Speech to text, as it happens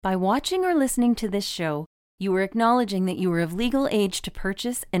By watching or listening to this show, you are acknowledging that you are of legal age to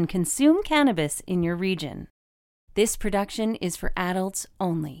purchase and consume cannabis in your region. This production is for adults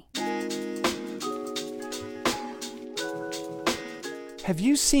only. Have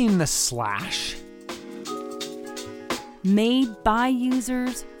you seen the Slash? Made by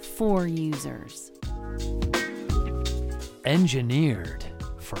users for users. Engineered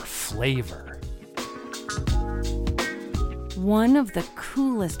for flavor. One of the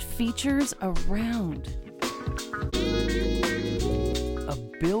coolest features around. A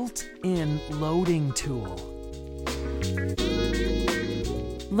built-in loading tool.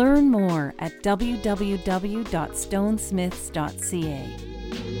 Learn more at www.stonesmiths.ca.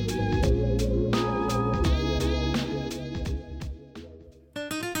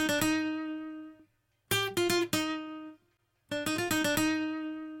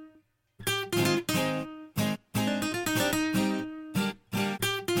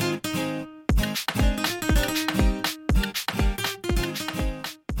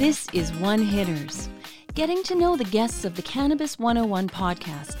 This is One Hitters, getting to know the guests of the Cannabis 101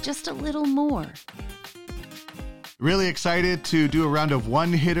 podcast just a little more. Really excited to do a round of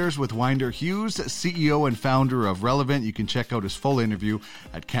One Hitters with Winder Hughes, CEO and founder of Relevant. You can check out his full interview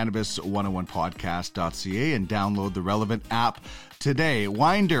at cannabis101podcast.ca and download the Relevant app today.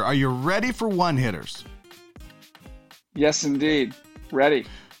 Winder, are you ready for One Hitters? Yes, indeed. Ready.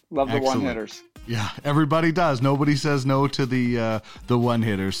 Love the Excellent. One Hitters. Yeah, everybody does. Nobody says no to the one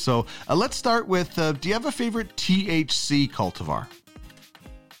hitters. So let's start with, do you have a favorite THC cultivar?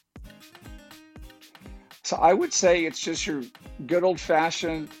 So I would say it's just your good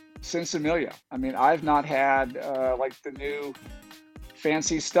old-fashioned Sinsemilla. I mean, I've not had like the new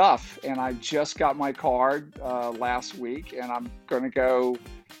fancy stuff, and I just got my card last week, and I'm going to go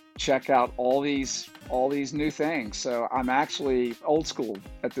check out all these new things. So I'm actually old school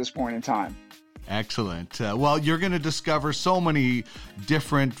at this point in time. Excellent. Well, you're going to discover so many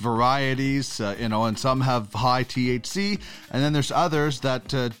different varieties, and some have high THC, and then there's others that,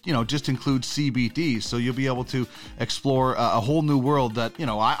 just include CBD. So you'll be able to explore a whole new world that,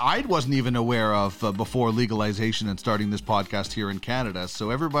 I wasn't even aware of before legalization and starting this podcast here in Canada. So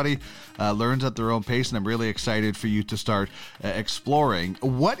everybody learns at their own pace, and I'm really excited for you to start exploring.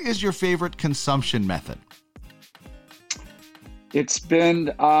 What is your favorite consumption method? It's been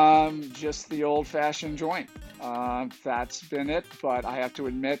just the old-fashioned joint. That's been it. But I have to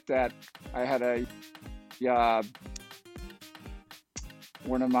admit that I had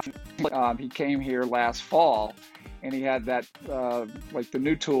one of my he came here last fall, and he had that like the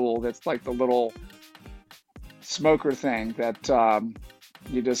new tool that's like the little smoker thing that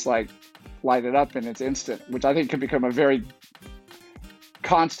you just like light it up and it's instant, which I think can become a very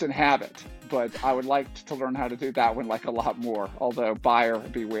constant habit. But I would like to learn how to do that one like a lot more, although buyer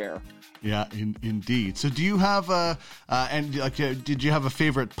beware. Yeah, indeed. So do you have did you have a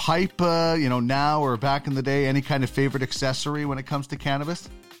favorite pipe, now or back in the day? Any kind of favorite accessory when it comes to cannabis?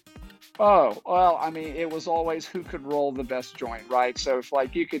 Oh, well, I mean, it was always who could roll the best joint, right? So if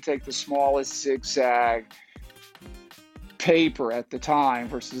like you could take the smallest zigzag paper at the time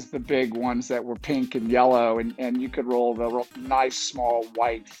versus the big ones that were pink and yellow, and you could roll the nice small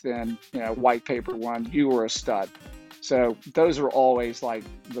white thin white paper one, you were a stud. So those were always like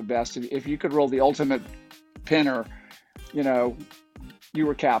the best. If you could roll the ultimate pinner, you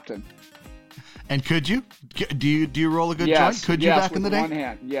were captain. And could you do you roll a good yes, joint? Could you yes, back in the with day? one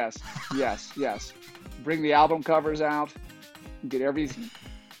hand. Yes. Bring the album covers out, get everything,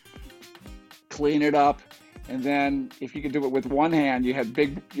 clean it up. And then if you could do it with one hand, you had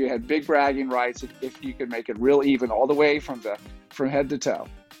big bragging rights if you could make it real even all the way from head to toe.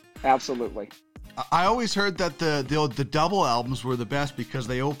 Absolutely. I always heard that the double albums were the best because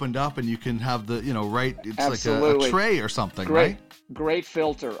they opened up and you can have the it's Absolutely. like a tray or something, right? Great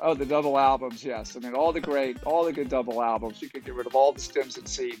filter. Oh, the double albums, yes. I mean, all the good double albums. You could get rid of all the stems and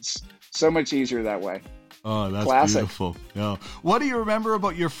seeds. So much easier that way. Oh, that's Classic. Beautiful. Yeah. What do you remember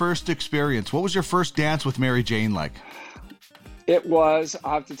about your first experience? What was your first dance with Mary Jane like? It was,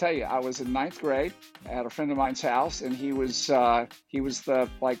 I have to tell you, I was in ninth grade at a friend of mine's house, and he was the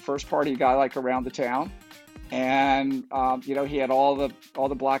first party guy around the town. And, he had all the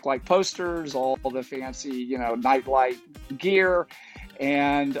black light posters, all the fancy, nightlight gear.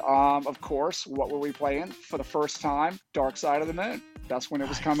 And, of course, what were we playing for the first time? Dark Side of the Moon. That's when it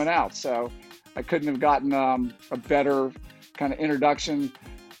was coming out. So I couldn't have gotten a better kind of introduction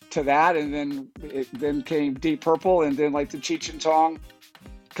to that. And then came Deep Purple, and then the Cheech and Chong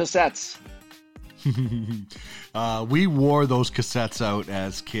cassettes. We wore those cassettes out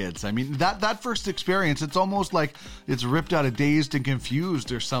as kids. I mean, that first experience, it's almost like it's ripped out of Dazed and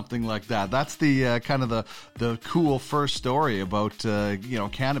Confused or something like that. That's the kind of the cool first story about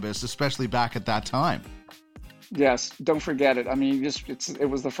cannabis, especially back at that time. Yes, don't forget it. I mean, it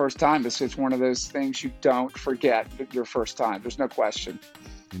was the first time. It's one of those things you don't forget your first time. There's no question.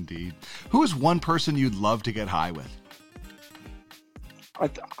 Indeed. Who is one person you'd love to get high with?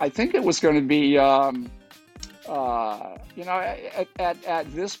 I think it was going to be, at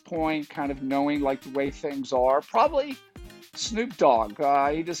this point, kind of knowing like the way things are, probably Snoop Dogg.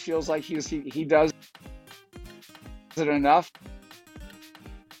 He just feels like he does it enough,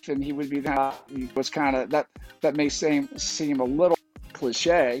 and he would be he was kind of that may seem a little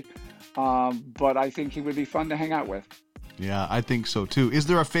cliche, but I think he would be fun to hang out with. Yeah, I think so too. Is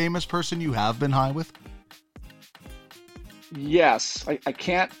there a famous person you have been high with? Yes, I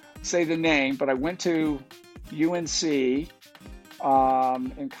can't say the name, but I went to UNC in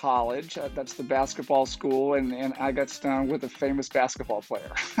college. That's the basketball school, and I got stoned with a famous basketball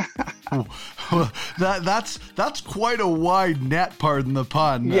player. That's quite a wide net, pardon the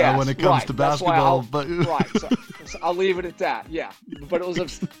pun, yes, when it comes to basketball. So I'll leave it at that. Yeah, but it was a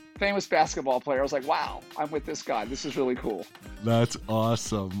famous basketball player. I was like, wow, I'm with this guy. This is really cool. That's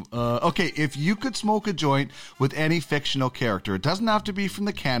awesome. Okay, if you could smoke a joint with any fictional character, it doesn't have to be from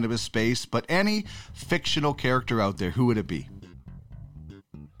the cannabis space, but any fictional character out there, who would it be?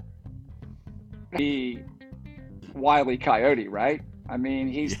 The Wile E. Coyote, right? I mean,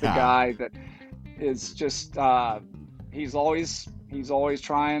 he's the guy that is just he's always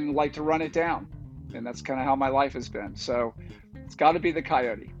trying like to run it down, and that's kind of how my life has been. So it's got to be the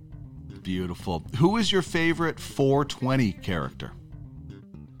Coyote. Beautiful. Who is your favorite 420 character?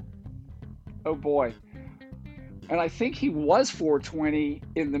 Oh boy. And I think he was 420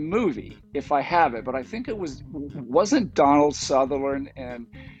 in the movie, if I have it, but I think wasn't Donald Sutherland and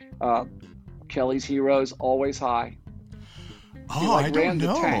Kelly's Heroes Always High? Oh, I don't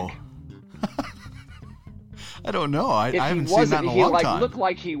know. I don't know. I haven't seen that in a long time. He looked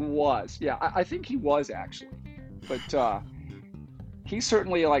like he was. Yeah, I think he was actually. But he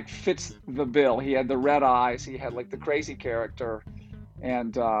certainly like fits the bill. He had the red eyes. He had like the crazy character.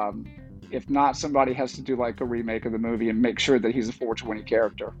 And if not, somebody has to do like a remake of the movie and make sure that he's a 420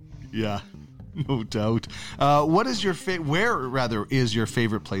 character. Yeah, no doubt. Where is your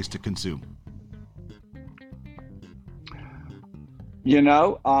favorite place to consume?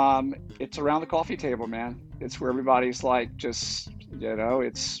 It's around the coffee table, man. It's where everybody's like, just,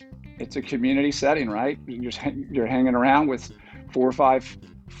 it's a community setting, right? You're hanging around with 4 or 5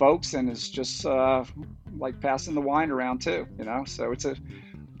 folks, and it's just like passing the wine around too, So it's a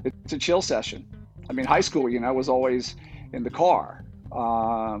chill session. I mean, high school, was always in the car,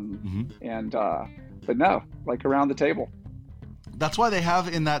 but no, like around the table. That's why they have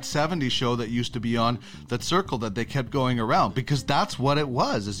in that 70s show that used to be on that circle that they kept going around, because that's what it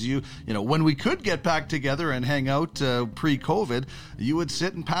was. As when we could get back together and hang out pre-COVID, you would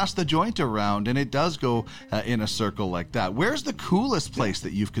sit and pass the joint around, and it does go in a circle like that. Where's the coolest place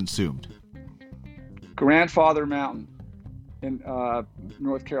that you've consumed? Grandfather Mountain in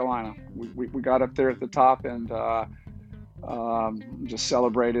North Carolina. We got up there at the top and just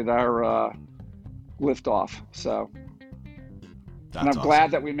celebrated our liftoff. So. That's and I'm awesome.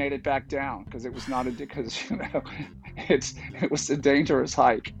 glad that we made it back down, because it was it was a dangerous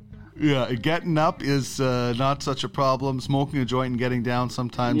hike. Yeah, getting up is not such a problem. Smoking a joint and getting down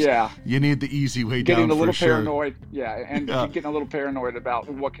sometimes. Yeah, you need the easy way getting down. A little for sure. paranoid. Yeah, and getting a little paranoid about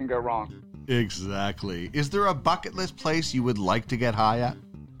what can go wrong. Exactly. Is there a bucket list place you would like to get high at?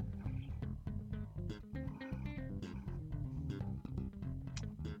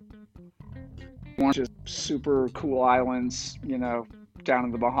 One just super cool islands, down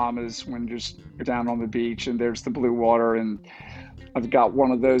in the Bahamas, when you're down on the beach and there's the blue water, and I've got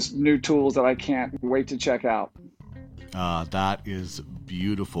one of those new tools that I can't wait to check out. That is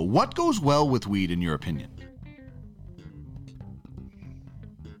beautiful. What goes well with weed, in your opinion?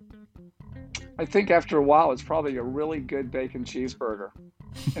 I think after a while, it's probably a really good bacon cheeseburger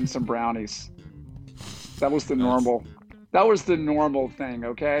and some brownies. That was the normal. That was the normal thing,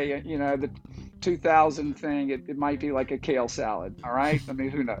 okay? The 2000 thing, it might be like a kale salad, all right? I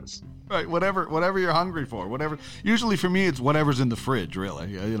mean, who knows? Right, whatever you're hungry for, whatever. Usually for me, it's whatever's in the fridge,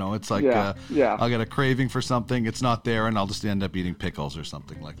 really. It's like, I'll get a craving for something, it's not there, and I'll just end up eating pickles or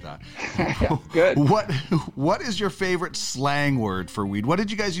something like that. Yeah, good. What is your favorite slang word for weed? What did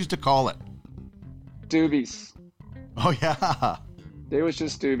you guys used to call it? Doobies. Oh, yeah. It was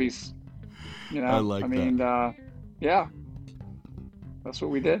just doobies. I mean, yeah. That's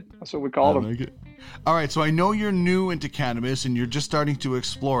what we did. That's what we called them. Like it. All right, so I know you're new into cannabis and you're just starting to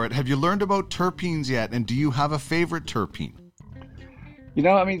explore it. Have you learned about terpenes yet, and do you have a favorite terpene?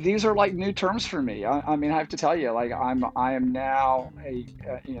 I mean, these are like new terms for me. I mean, I have to tell you, like I am now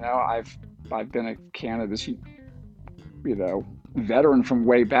I've been a cannabis, veteran from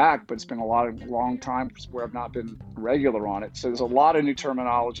way back, but it's been a long time where I've not been regular on it. So there's a lot of new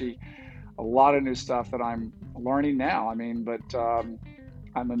terminology, a lot of new stuff that I'm learning now. I mean, but I'm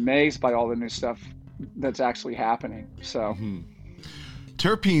amazed by all the new stuff that's actually happening. So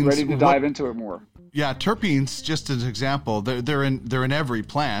Terpenes, ready to dive into it more. Yeah, terpenes, just as an example, they're in every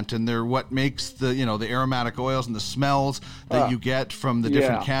plant, and they're what makes the aromatic oils and the smells that you get from the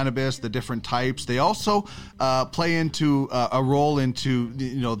different cannabis, the different types. They also play into a role into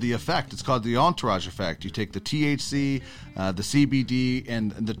the effect. It's called the entourage effect. You take the THC, the CBD,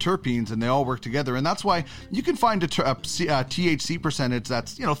 and the terpenes, and they all work together. And that's why you can find a THC percentage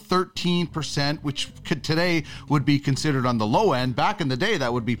that's 13%, which today would be considered on the low end. Back in the day,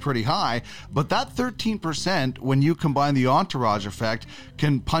 that would be pretty high, but that 13%, when you combine the entourage effect,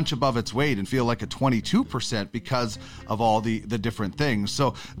 can punch above its weight and feel like a 22% because of all the different things.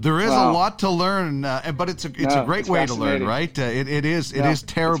 So there is a lot to learn, but it's a great way to learn, right? It is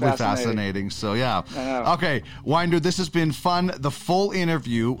terribly fascinating. So yeah. Okay, Winder, this has been fun. The full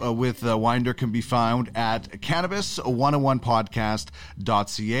interview with Winder can be found at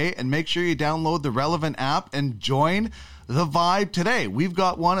cannabis101podcast.ca, and make sure you download the relevant app and join the vibe today. We've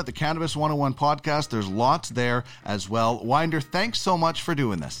got one at the Cannabis 101 podcast. There's lots there as well. Winder, thanks so much for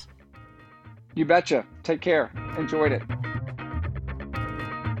doing this. You betcha. Take care. Enjoyed it.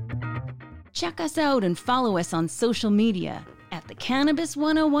 Check us out and follow us on social media at the Cannabis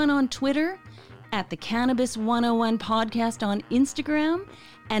 101 on Twitter, at the Cannabis 101 podcast on Instagram,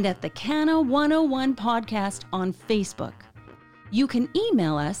 and at the Canna 101 podcast on Facebook. You can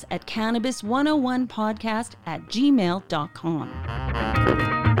email us at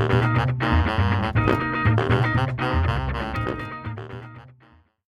cannabis101podcast@gmail.com.